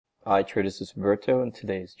Hi traders, this is Roberto, and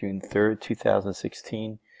today is June 3rd,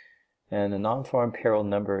 2016, and the non-farm payroll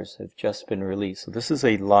numbers have just been released. So this is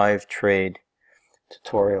a live trade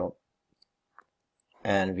tutorial,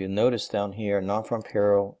 and if you notice down here, non-farm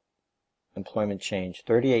payroll employment change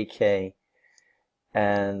 38K,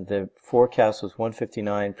 and the forecast was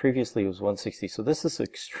 159. Previously it was 160. So this is an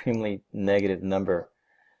extremely negative number.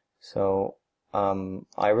 So I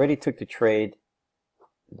already took the trade.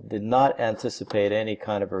 Did not anticipate any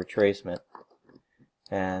kind of a retracement,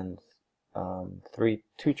 and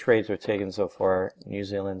two trades were taken so far. New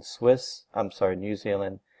Zealand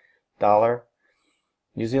dollar.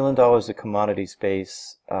 New Zealand dollar is a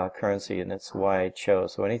commodities-based currency, and that's why I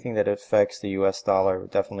chose. So anything that affects the U.S. dollar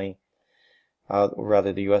definitely,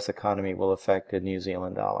 rather the U.S. economy, will affect the New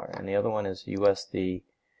Zealand dollar. And the other one is USD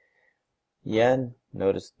yen.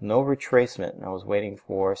 Notice no retracement. I was waiting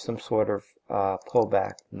for some sort of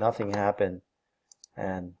pullback. Nothing happened,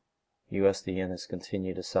 and USD yen has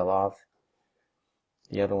continued to sell off.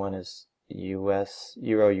 The other one is Euro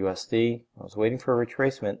USD. I was waiting for a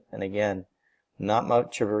retracement, and again, not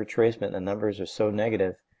much of a retracement. The numbers are so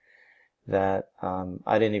negative that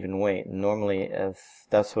I didn't even wait. Normally, if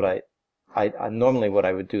that's what I normally what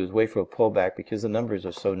I would do is wait for a pullback because the numbers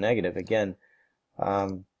are so negative. Again,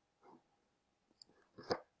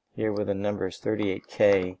 here where the number is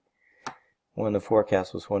 38K when the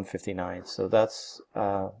forecast was 159. So that's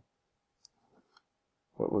what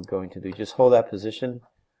we're going to do. Just hold that position.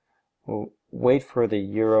 We'll wait for the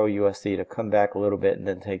Euro USD to come back a little bit and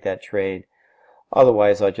then take that trade.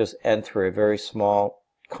 Otherwise, I'll just enter a very small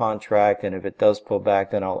contract, and if it does pull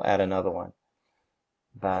back, then I'll add another one.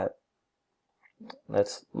 But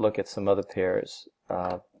let's look at some other pairs.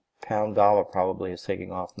 Pound dollar probably is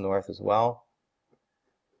taking off north as well.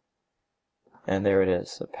 And there it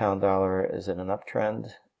is. The pound dollar is in an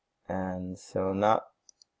uptrend, and so not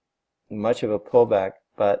much of a pullback,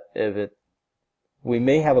 but we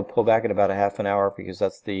may have a pullback in about a half an hour because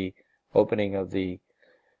that's the opening of the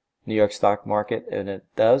New York stock market, and it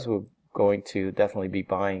does. We're going to definitely be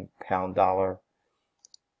buying pound dollar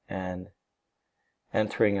and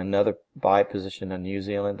entering another buy position on New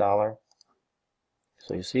Zealand dollar.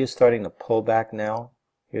 So you see it's starting to pull back now.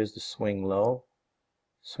 Here's the swing low,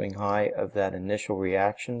 swing high of that initial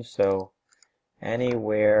reaction. So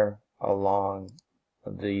anywhere along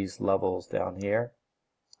these levels down here,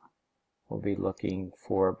 we'll be looking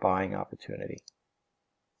for a buying opportunity,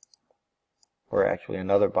 or actually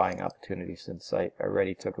another buying opportunity, since I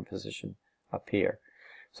already took a position up here.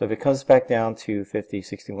 So if it comes back down to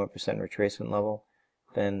 61% retracement level,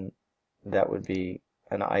 then that would be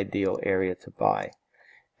an ideal area to buy,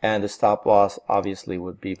 and the stop loss obviously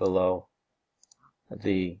would be below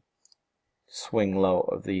the swing low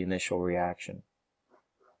of the initial reaction.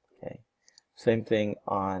 Okay, same thing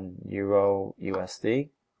on Euro USD.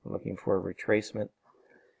 I'm looking for a retracement,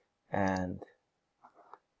 and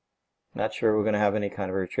not sure we're going to have any kind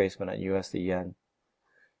of retracement on USD yen.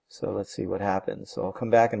 So let's see what happens. So I'll come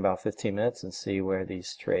back in about 15 minutes and see where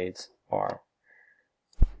these trades are.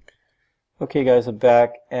 Okay guys, I'm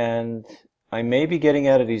back, and I may be getting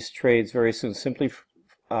out of these trades very soon, simply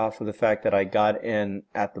for the fact that I got in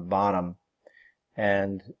at the bottom,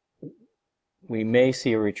 and we may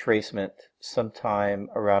see a retracement sometime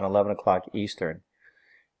around 11 o'clock Eastern,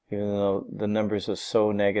 even though the numbers are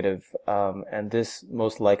so negative, and this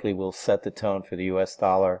most likely will set the tone for the US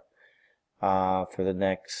dollar for the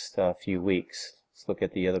next few weeks. Let's look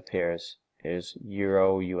at the other pairs. Here's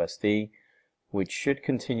Euro USD, which should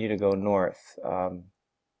continue to go north for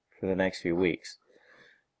the next few weeks,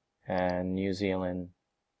 and New Zealand.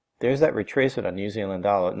 There's that retracement on New Zealand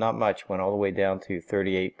dollar. Not much. Went all the way down to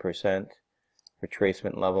 38%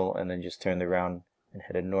 retracement level, and then just turned around and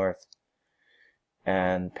headed north.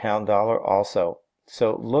 And pound dollar also.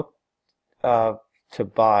 So look to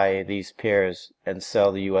buy these pairs and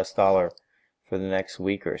sell the US dollar for the next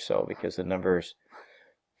week or so, because the numbers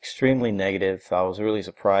extremely negative. I was really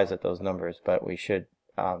surprised at those numbers, but we should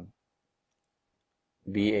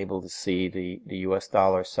be able to see the US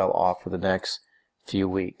dollar sell off for the next few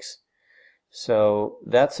weeks. So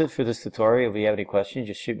that's it for this tutorial. If you have any questions,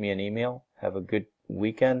 just shoot me an email. Have a good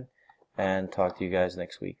weekend, and talk to you guys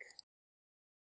next week.